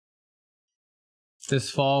This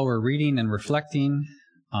fall, we're reading and reflecting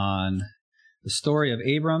on the story of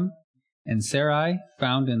Abram and Sarai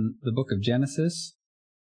found in the book of Genesis.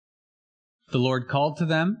 The Lord called to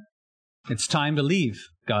them. It's time to leave,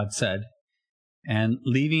 God said. And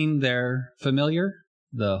leaving their familiar,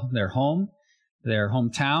 their home, their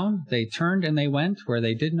hometown, they turned and they went where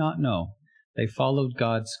they did not know. They followed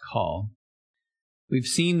God's call. We've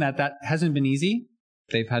seen that hasn't been easy.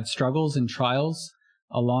 They've had struggles and trials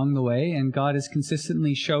along the way, and God has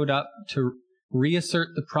consistently showed up to reassert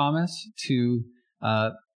the promise, to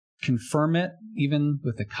confirm it, even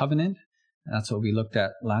with a covenant. That's what we looked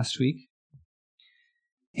at last week.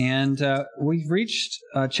 And we've reached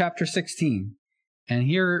chapter 16. And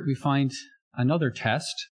here we find another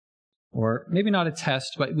test, or maybe not a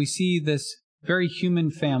test, but we see this very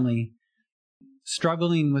human family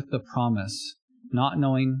struggling with the promise, not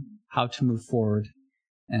knowing how to move forward.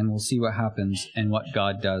 And we'll see what happens and what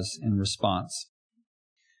God does in response.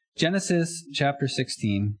 Genesis chapter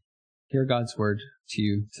 16. Hear God's word to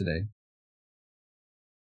you today.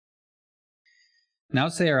 Now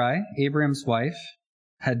Sarai, Abram's wife,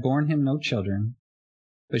 had borne him no children,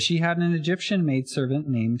 but she had an Egyptian maidservant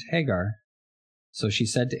named Hagar. So she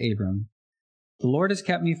said to Abram, "The Lord has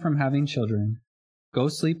kept me from having children. Go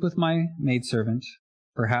sleep with my maidservant.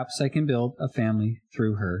 Perhaps I can build a family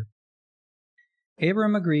through her."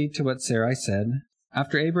 Abram agreed to what Sarai said.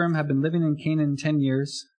 After Abram had been living in Canaan 10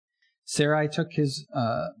 years, Sarai,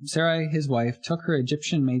 his wife, took her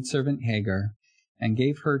Egyptian maidservant Hagar and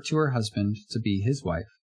gave her to her husband to be his wife.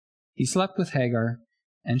 He slept with Hagar,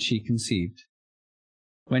 and she conceived.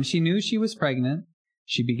 When she knew she was pregnant,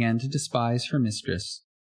 she began to despise her mistress.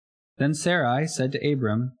 Then Sarai said to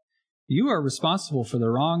Abram, "You are responsible for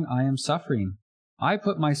the wrong I am suffering. I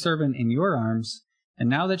put my servant in your arms, and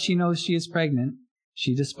now that she knows she is pregnant,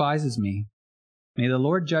 she despises me. May the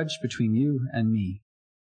Lord judge between you and me."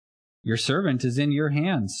 "Your servant is in your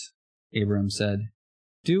hands," Abram said.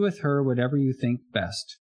 "Do with her whatever you think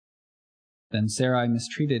best." Then Sarai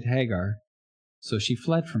mistreated Hagar, so she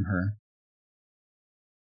fled from her.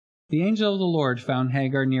 The angel of the Lord found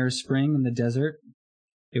Hagar near a spring in the desert.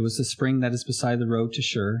 It was the spring that is beside the road to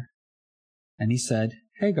Shur. And he said,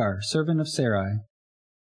 "Hagar, servant of Sarai,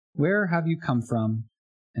 where have you come from,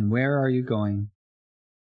 and where are you going?"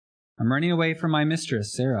 "I'm running away from my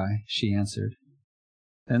mistress, Sarai," she answered.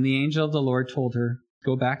 Then the angel of the Lord told her,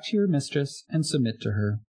 "Go back to your mistress and submit to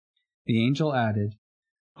her." The angel added,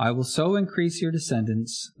 "I will so increase your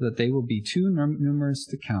descendants that they will be too numerous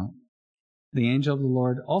to count." The angel of the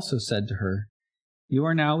Lord also said to her, "You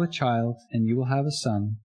are now with child, and you will have a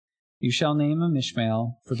son. You shall name him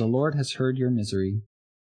Ishmael, for the Lord has heard your misery.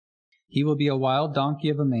 He will be a wild donkey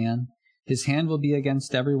of a man. His hand will be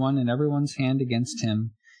against everyone, and everyone's hand against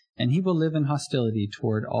him, and he will live in hostility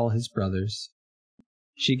toward all his brothers."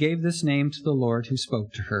 She gave this name to the Lord who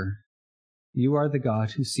spoke to her, "You are the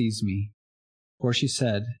God who sees me." For she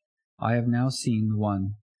said, "I have now seen the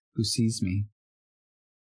one who sees me."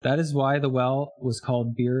 That is why the well was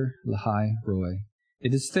called Bir Lahai Roi.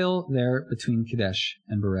 It is still there between Kadesh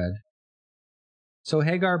and Bered. So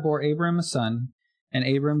Hagar bore Abram a son, and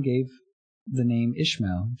Abram gave the name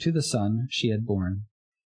Ishmael to the son she had born.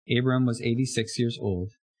 Abram was 86 years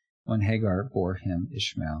old when Hagar bore him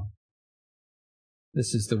Ishmael.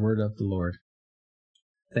 This is the word of the Lord.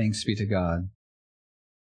 Thanks be to God.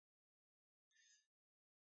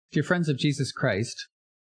 Dear friends of Jesus Christ,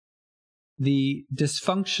 the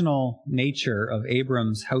dysfunctional nature of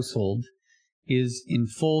Abram's household is in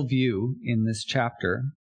full view in this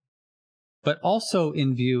chapter, but also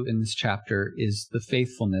in view in this chapter is the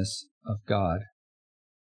faithfulness of God.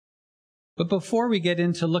 But before we get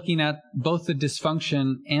into looking at both the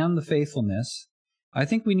dysfunction and the faithfulness, I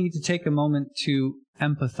think we need to take a moment to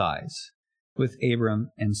empathize with Abram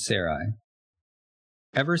and Sarai.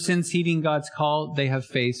 Ever since heeding God's call, they have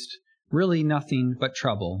faced really nothing but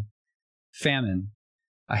trouble. Famine,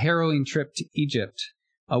 a harrowing trip to Egypt,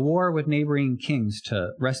 a war with neighboring kings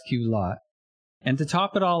to rescue Lot. And to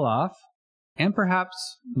top it all off, and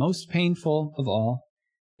perhaps most painful of all,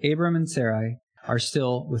 Abram and Sarai are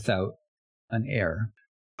still without an heir.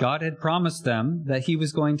 God had promised them that he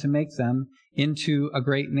was going to make them into a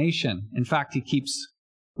great nation. In fact, he keeps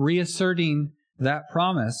reasserting that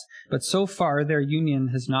promise, but so far their union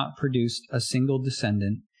has not produced a single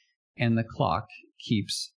descendant, and the clock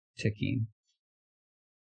keeps ticking.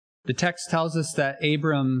 The text tells us that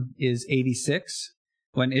Abram is 86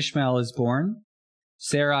 when Ishmael is born.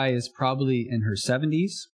 Sarai is probably in her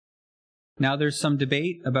 70s. Now there's some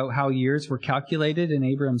debate about how years were calculated in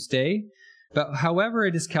Abram's day, but however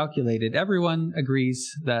it is calculated, everyone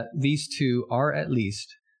agrees that these two are at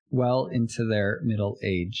least well into their middle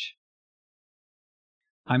age.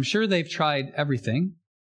 I'm sure they've tried everything,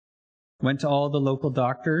 went to all the local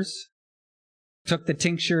doctors, took the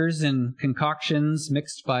tinctures and concoctions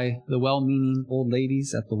mixed by the well-meaning old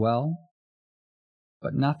ladies at the well,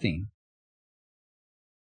 but nothing.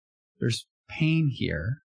 There's pain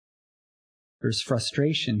here. There's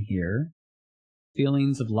frustration here,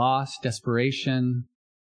 feelings of loss, desperation.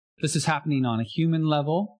 This is happening on a human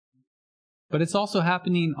level, but it's also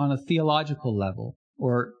happening on a theological level,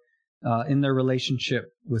 or in their relationship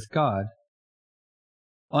with God.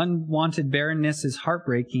 Unwanted barrenness is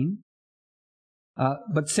heartbreaking,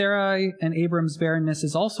 but Sarai and Abram's barrenness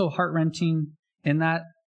is also heart-wrenching in that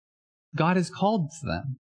God has called to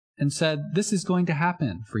them and said, this is going to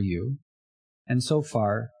happen for you. And so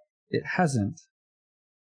far, it hasn't.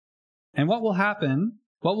 And what will happen,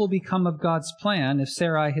 what will become of God's plan if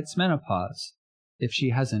Sarai hits menopause, if she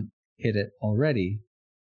hasn't hit it already?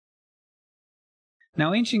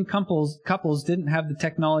 Now, ancient couples didn't have the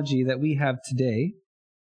technology that we have today,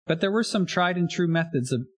 but there were some tried and true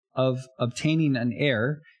methods of obtaining an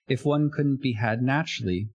heir if one couldn't be had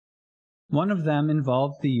naturally. One of them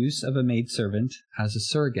involved the use of a maidservant as a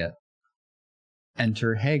surrogate.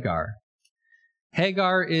 Enter Hagar.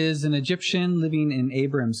 Hagar is an Egyptian living in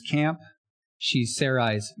Abram's camp. She's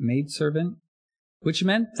Sarai's maidservant, which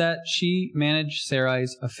meant that she managed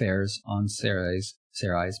Sarai's affairs on Sarai's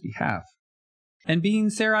behalf. And being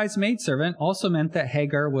Sarai's maidservant also meant that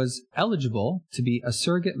Hagar was eligible to be a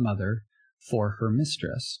surrogate mother for her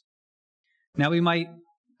mistress. Now, we might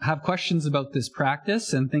have questions about this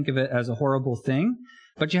practice and think of it as a horrible thing,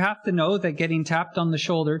 but you have to know that getting tapped on the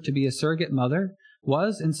shoulder to be a surrogate mother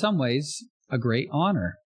was, in some ways, a great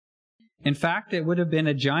honor. In fact, it would have been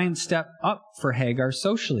a giant step up for Hagar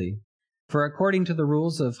socially, for according to the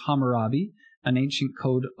rules of Hammurabi, an ancient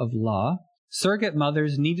code of law, surrogate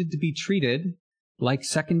mothers needed to be treated like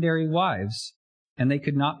secondary wives, and they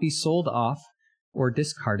could not be sold off or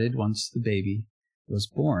discarded once the baby was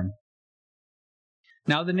born.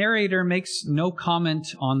 Now, the narrator makes no comment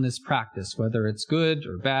on this practice, whether it's good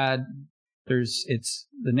or bad. The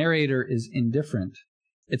narrator is indifferent.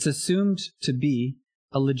 It's assumed to be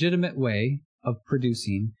a legitimate way of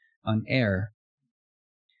producing an heir.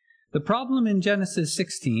 The problem in Genesis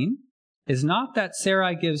 16 is not that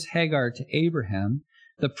Sarai gives Hagar to Abraham.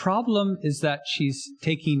 The problem is that she's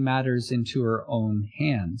taking matters into her own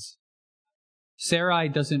hands. Sarai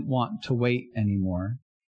doesn't want to wait anymore.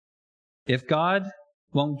 If God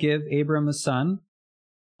won't give Abram a son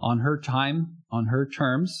on her time, on her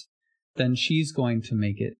terms, then she's going to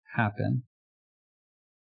make it happen.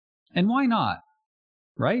 And why not?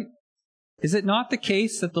 Right? Is it not the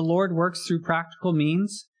case that the Lord works through practical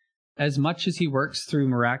means as much as he works through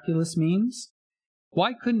miraculous means?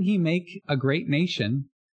 Why couldn't he make a great nation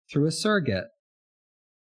through a surrogate?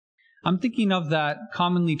 I'm thinking of that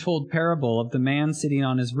commonly told parable of the man sitting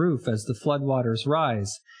on his roof as the floodwaters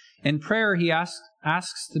rise. In prayer, he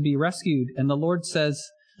asks to be rescued, and the Lord says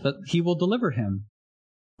that he will deliver him.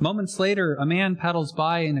 Moments later, a man paddles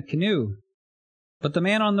by in a canoe, but the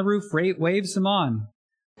man on the roof waves him on.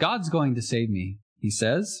 God's going to save me, he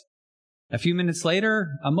says. A few minutes later,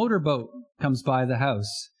 a motorboat comes by the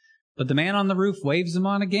house, but the man on the roof waves him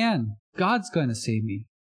on again. God's going to save me,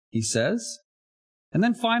 he says. And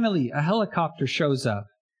then finally, a helicopter shows up,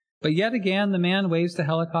 but yet again, the man waves the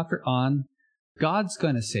helicopter on. God's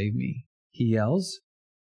going to save me, he yells.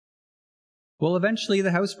 Well, eventually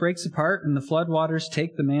the house breaks apart and the floodwaters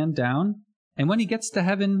take the man down. And when he gets to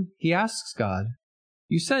heaven, he asks God,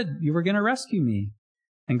 "You said you were going to rescue me."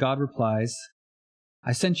 And God replies,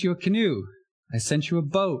 "I sent you a canoe. I sent you a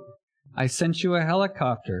boat. I sent you a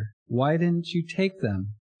helicopter. Why didn't you take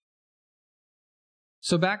them?"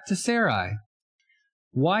 So back to Sarai.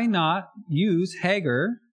 Why not use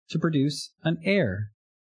Hagar to produce an heir?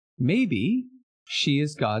 Maybe she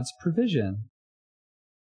is God's provision.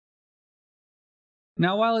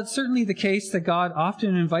 Now, while it's certainly the case that God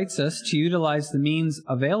often invites us to utilize the means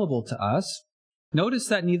available to us, notice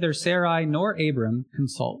that neither Sarai nor Abram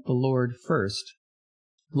consult the Lord first.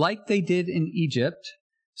 Like they did in Egypt,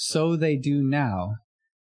 so they do now.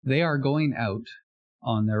 They are going out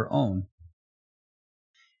on their own.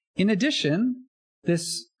 In addition,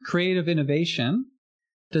 this creative innovation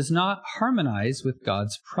does not harmonize with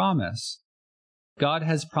God's promise. God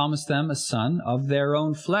has promised them a son of their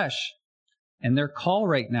own flesh, and their call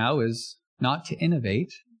right now is not to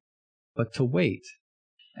innovate, but to wait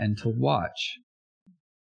and to watch.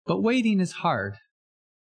 But waiting is hard,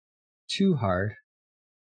 too hard.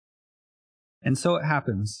 And so it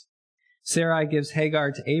happens. Sarai gives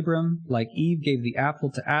Hagar to Abram, like Eve gave the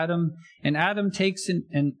apple to Adam, and Abram takes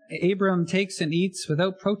and eats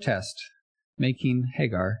without protest, making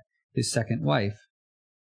Hagar his second wife.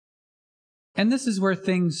 And this is where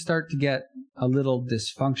things start to get a little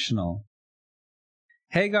dysfunctional.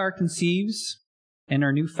 Hagar conceives, and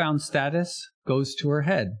her newfound status goes to her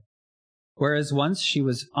head. Whereas once she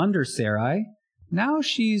was under Sarai, now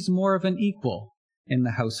she's more of an equal in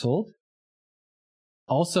the household.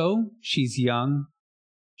 Also, she's young,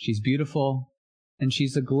 she's beautiful, and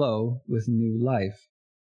she's aglow with new life.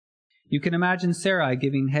 You can imagine Sarai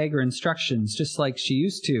giving Hagar instructions just like she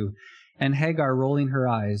used to, and Hagar rolling her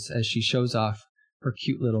eyes as she shows off her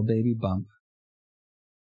cute little baby bump.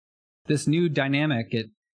 This new dynamic, it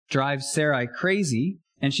drives Sarai crazy,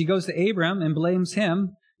 and she goes to Abram and blames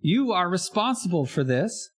him. "You are responsible for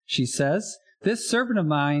this," she says. "This servant of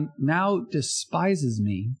mine now despises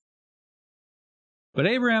me." But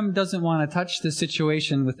Abraham doesn't want to touch the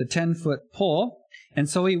situation with a 10-foot pole, and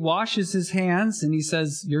so he washes his hands and he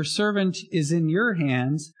says, "Your servant is in your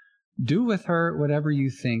hands. Do with her whatever you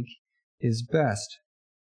think is best."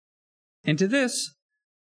 And to this,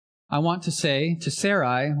 I want to say to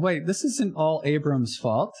Sarai, wait, this isn't all Abram's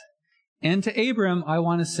fault. And to Abram, I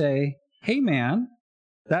want to say, hey man,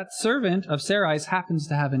 that servant of Sarai's happens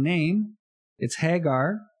to have a name. It's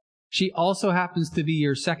Hagar. She also happens to be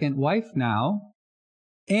your second wife now.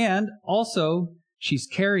 And also, she's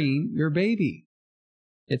carrying your baby.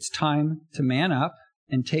 It's time to man up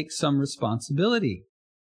and take some responsibility.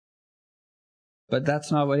 But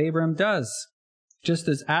that's not what Abram does. Just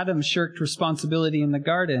as Adam shirked responsibility in the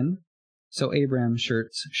garden, so Abram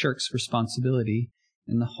shirks responsibility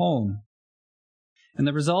in the home. And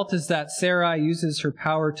the result is that Sarai uses her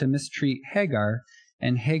power to mistreat Hagar,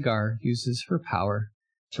 and Hagar uses her power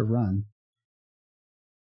to run.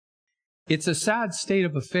 It's a sad state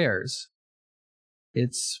of affairs.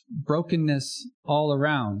 It's brokenness all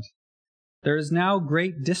around. There is now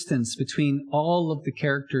great distance between all of the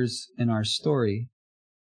characters in our story.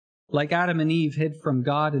 Like Adam and Eve hid from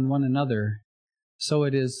God and one another, so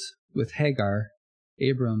it is with Hagar,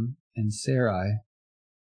 Abram, and Sarai.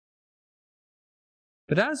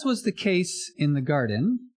 But as was the case in the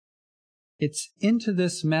garden, it's into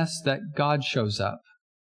this mess that God shows up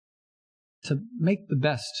to make the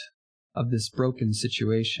best of this broken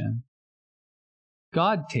situation.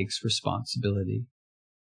 God takes responsibility.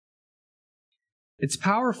 It's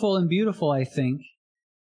powerful and beautiful, I think,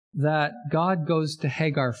 that God goes to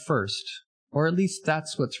Hagar first, or at least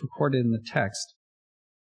that's what's recorded in the text.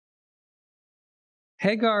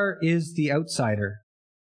 Hagar is the outsider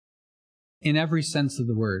in every sense of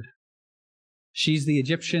the word. She's the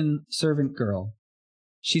Egyptian servant girl.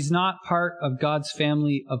 She's not part of God's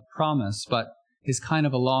family of promise, but is kind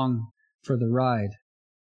of along for the ride.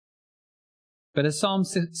 But as Psalm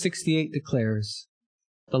 68 declares,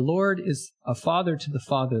 the Lord is a father to the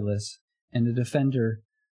fatherless and a defender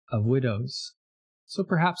of widows. So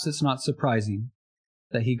perhaps it's not surprising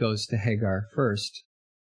that he goes to Hagar first.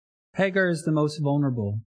 Hagar is the most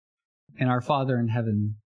vulnerable, and our Father in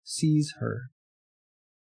heaven sees her.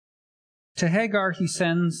 To Hagar, he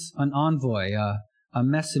sends an envoy, a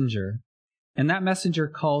messenger, and that messenger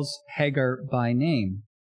calls Hagar by name.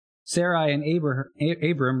 Sarai and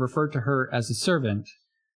Abram refer to her as a servant.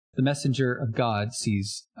 The messenger of God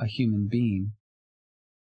sees a human being.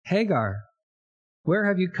 Hagar, where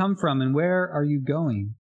have you come from and where are you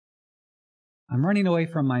going? I'm running away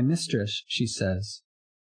from my mistress, she says.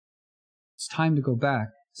 It's time to go back,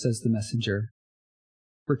 says the messenger.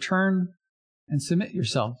 Return and submit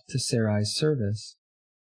yourself to Sarai's service.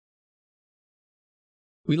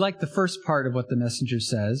 We like the first part of what the messenger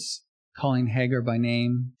says, calling Hagar by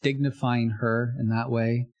name, dignifying her in that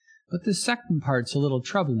way. But the second part's a little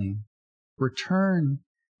troubling. Return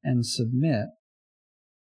and submit.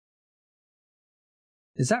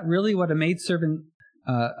 Is that really what a maidservant,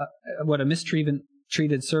 what a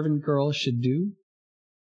mistreated servant girl should do?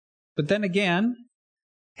 But then again,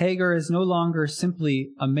 Hagar is no longer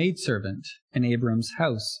simply a maidservant in Abram's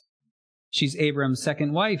house. She's Abram's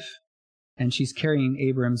second wife, and she's carrying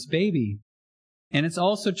Abram's baby. And it's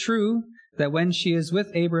also true that when she is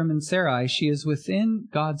with Abram and Sarai, she is within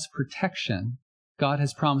God's protection. God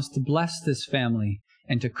has promised to bless this family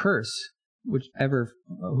and to curse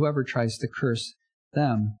whoever tries to curse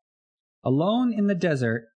them. Alone in the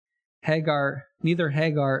desert, neither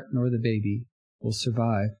Hagar nor the baby will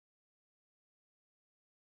survive.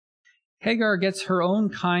 Hagar gets her own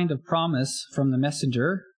kind of promise from the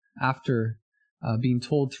messenger after being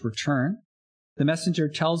told to return. The messenger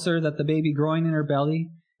tells her that the baby growing in her belly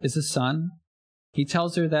is a son. He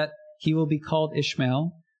tells her that he will be called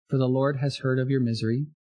Ishmael, for the Lord has heard of your misery.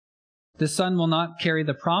 This son will not carry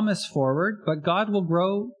the promise forward, but God will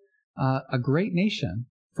grow a great nation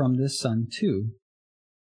from this son too.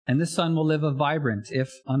 And this son will live a vibrant,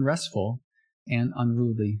 if unrestful, and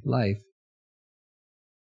unruly life.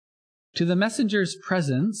 To the messenger's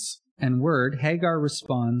presence and word, Hagar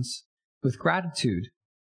responds with gratitude.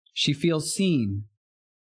 She feels seen.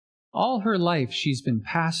 All her life she's been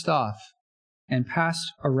passed off and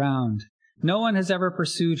passed around. No one has ever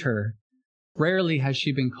pursued her. Rarely has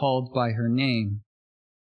she been called by her name.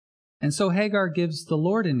 And so Hagar gives the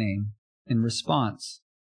Lord a name in response.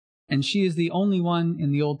 And she is the only one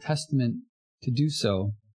in the Old Testament to do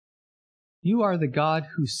so. You are the God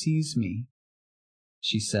who sees me,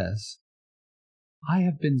 she says. I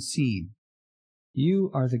have been seen. You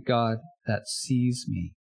are the God that sees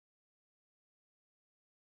me.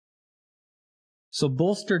 So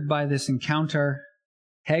bolstered by this encounter,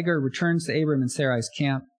 Hagar returns to Abram and Sarai's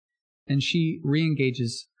camp, and she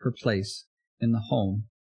re-engages her place in the home.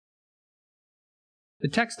 The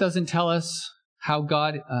text doesn't tell us how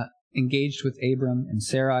God engaged with Abram and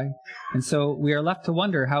Sarai, and so we are left to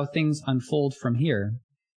wonder how things unfold from here.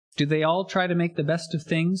 Do they all try to make the best of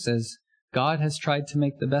things as God has tried to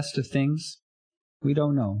make the best of things? We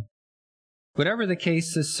don't know. Whatever the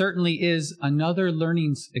case, this certainly is another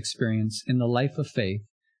learning experience in the life of faith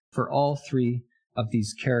for all three of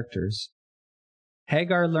these characters.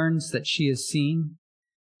 Hagar learns that she is seen.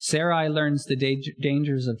 Sarai learns the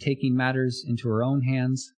dangers of taking matters into her own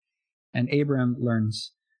hands. And Abram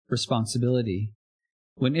learns responsibility.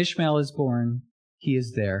 When Ishmael is born, he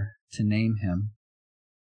is there to name him.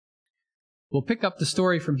 We'll pick up the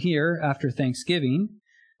story from here after Thanksgiving,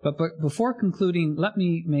 but before concluding, let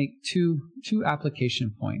me make two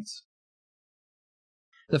application points.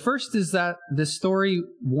 The first is that this story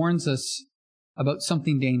warns us about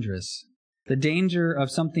something dangerous, the danger of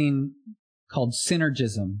something called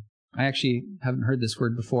synergism. I actually haven't heard this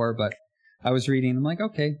word before, but I was reading, I'm like,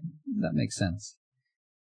 okay, that makes sense.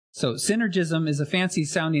 So synergism is a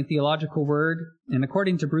fancy-sounding theological word, and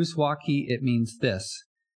according to Bruce Waltke, it means this: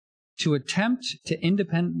 to attempt to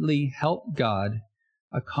independently help God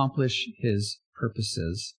accomplish his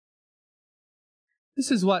purposes.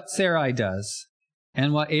 This is what Sarai does,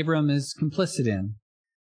 and what Abram is complicit in.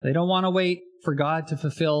 They don't want to wait for God to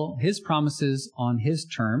fulfill his promises on his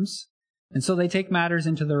terms, and so they take matters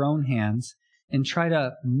into their own hands and try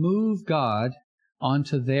to move God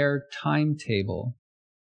onto their timetable.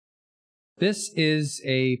 This is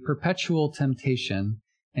a perpetual temptation,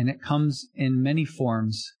 and it comes in many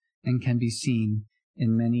forms and can be seen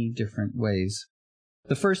in many different ways.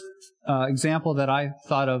 The first example that I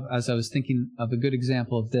thought of as I was thinking of a good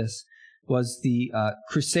example of this was the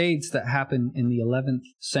Crusades that happened in the 11th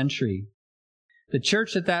century. The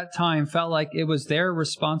church at that time felt like it was their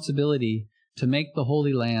responsibility to make the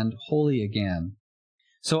Holy Land holy again.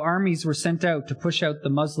 So armies were sent out to push out the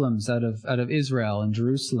Muslims out of Israel and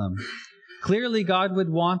Jerusalem. Clearly God would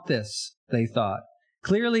want this, they thought.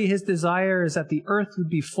 Clearly his desire is that the earth would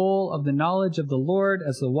be full of the knowledge of the Lord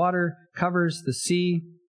as the water covers the sea.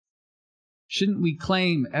 Shouldn't we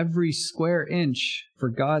claim every square inch for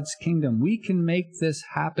God's kingdom? We can make this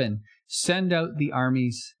happen. Send out the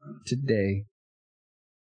armies today.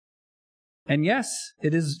 And yes,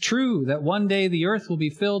 it is true that one day the earth will be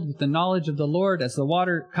filled with the knowledge of the Lord as the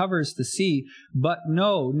water covers the sea. But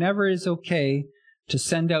no, never is okay to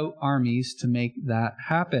send out armies to make that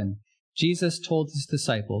happen. Jesus told his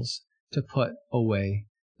disciples to put away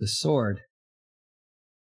the sword.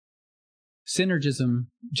 Synergism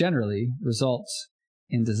generally results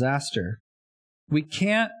in disaster. We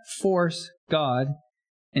can't force God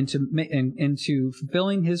into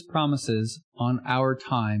fulfilling his promises on our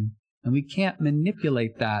time, and we can't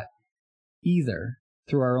manipulate that either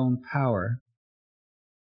through our own power.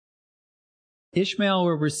 Ishmael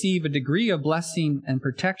will receive a degree of blessing and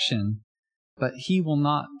protection, but he will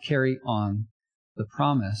not carry on the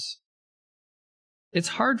promise. It's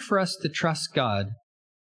hard for us to trust God.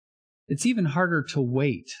 It's even harder to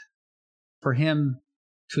wait for him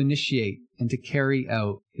to initiate and to carry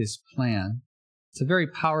out his plan. It's a very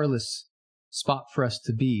powerless spot for us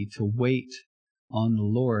to be, to wait on the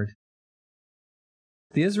Lord.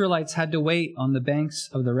 The Israelites had to wait on the banks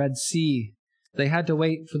of the Red Sea. They had to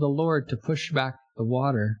wait for the Lord to push back the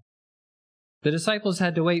water. The disciples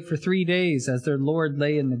had to wait for 3 days as their Lord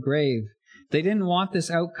lay in the grave. They didn't want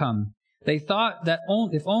this outcome. They thought that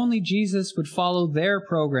if only Jesus would follow their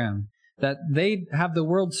program, that they'd have the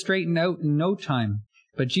world straightened out in no time.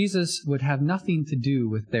 But Jesus would have nothing to do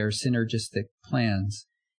with their synergistic plans.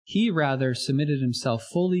 He rather submitted himself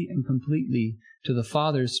fully and completely to the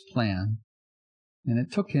Father's plan. and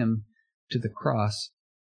it took him to the cross.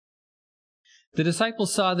 The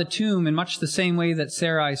disciples saw the tomb in much the same way that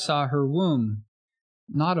Sarai saw her womb,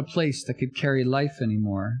 not a place that could carry life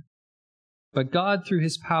anymore. But God, through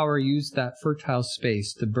his power, used that fertile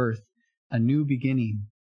space to birth a new beginning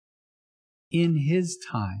in his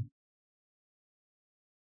time.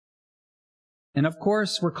 And of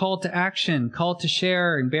course, we're called to action, called to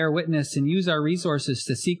share and bear witness and use our resources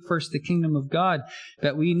to seek first the kingdom of God.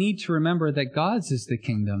 But we need to remember that God's is the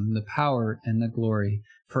kingdom, the power, and the glory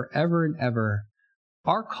forever and ever.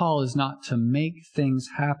 Our call is not to make things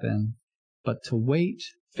happen, but to wait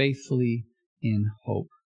faithfully in hope.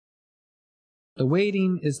 The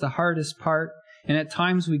waiting is the hardest part, and at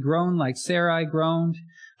times we groan like Sarai groaned.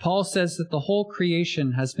 Paul says that the whole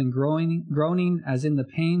creation has been groaning as in the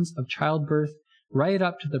pains of childbirth right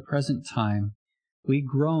up to the present time. We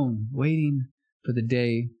groan, waiting for the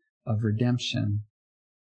day of redemption.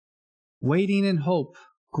 Waiting in hope,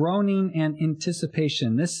 groaning and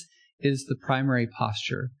anticipation. This is the primary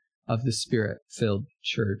posture of the Spirit-filled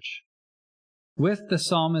church. With the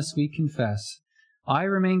psalmist we confess, I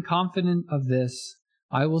remain confident of this,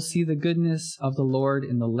 I will see the goodness of the Lord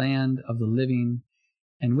in the land of the living.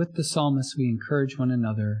 And with the psalmist we encourage one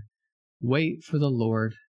another, wait for the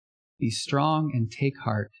Lord, be strong and take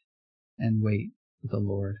heart, and wait for the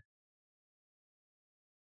Lord.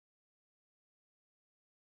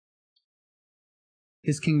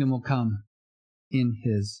 His kingdom will come in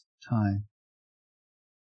his time.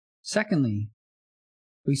 Secondly,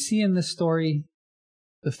 we see in this story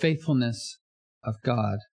the faithfulness of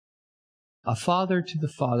God, a father to the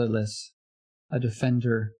fatherless, a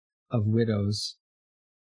defender of widows.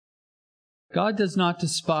 God does not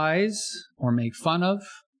despise or make fun of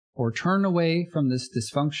or turn away from this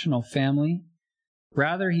dysfunctional family.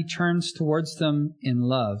 Rather, he turns towards them in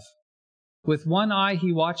love. With one eye,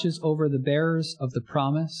 he watches over the bearers of the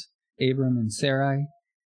promise, Abram and Sarai,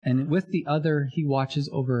 and with the other, he watches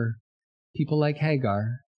over people like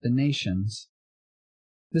Hagar, the nations.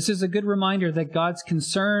 This is a good reminder that God's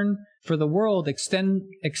concern for the world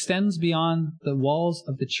extends beyond the walls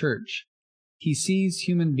of the church. He sees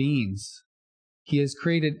human beings. He has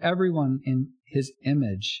created everyone in his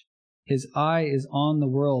image. His eye is on the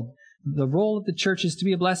world. The role of the church is to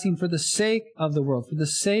be a blessing for the sake of the world, for the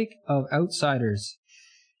sake of outsiders.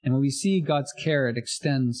 And when we see God's care, it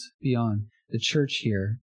extends beyond the church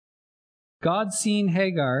here. God seeing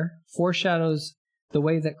Hagar foreshadows the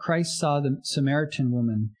way that Christ saw the Samaritan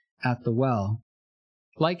woman at the well.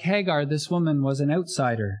 Like Hagar, this woman was an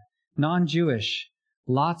outsider, non-Jewish,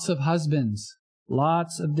 lots of husbands,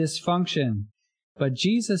 lots of dysfunction. But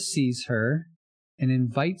Jesus sees her and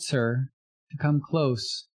invites her to come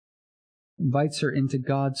close, invites her into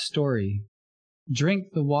God's story. Drink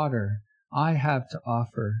the water I have to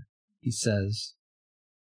offer, he says.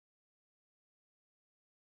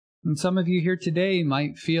 And some of you here today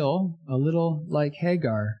might feel a little like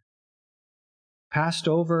Hagar, passed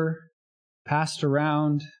over, passed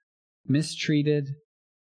around, mistreated,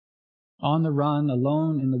 on the run,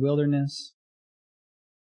 alone in the wilderness.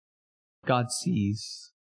 God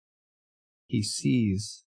sees. He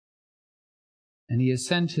sees. And he has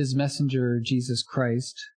sent his messenger, Jesus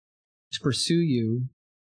Christ, to pursue you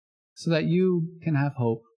so that you can have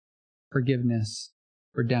hope, forgiveness,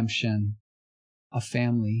 redemption, a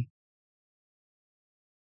family.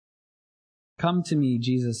 Come to me,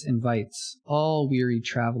 Jesus invites, all weary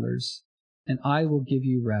travelers, and I will give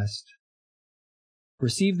you rest.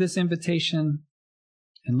 Receive this invitation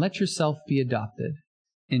and let yourself be adopted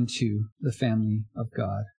into the family of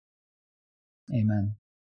God. Amen.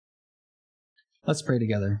 Let's pray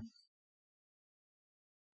together.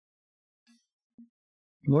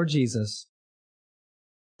 Lord Jesus,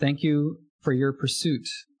 thank you for your pursuit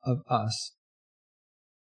of us.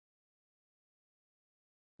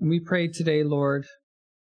 And we pray today, Lord,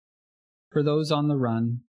 for those on the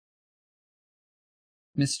run,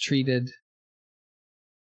 mistreated.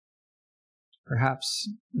 Perhaps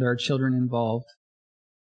there are children involved.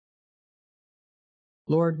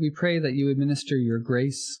 Lord, we pray that you administer your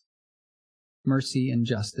grace, mercy, and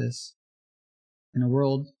justice in a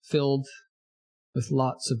world filled with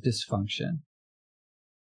lots of dysfunction.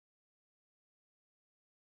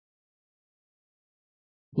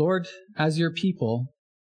 Lord, as your people,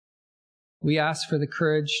 we ask for the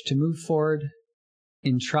courage to move forward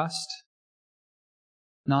in trust,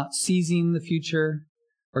 not seizing the future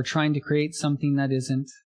or trying to create something that isn't,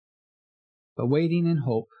 but waiting in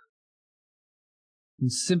hope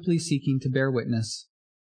and simply seeking to bear witness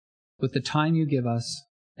with the time you give us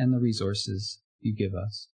and the resources you give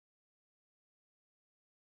us.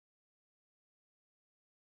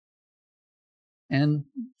 And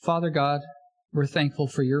Father God, we're thankful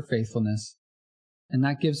for your faithfulness. And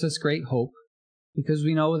that gives us great hope, because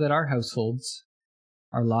we know that our households,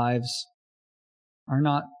 our lives, are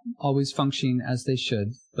not always functioning as they should,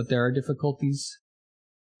 but there are difficulties,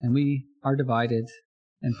 and we are divided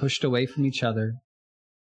and pushed away from each other.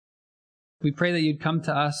 We pray that you'd come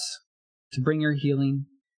to us to bring your healing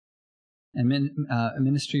and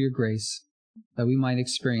minister your grace, that we might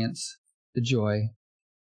experience the joy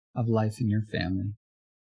of life in your family.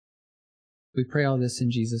 We pray all this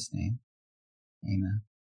in Jesus' name. Amen.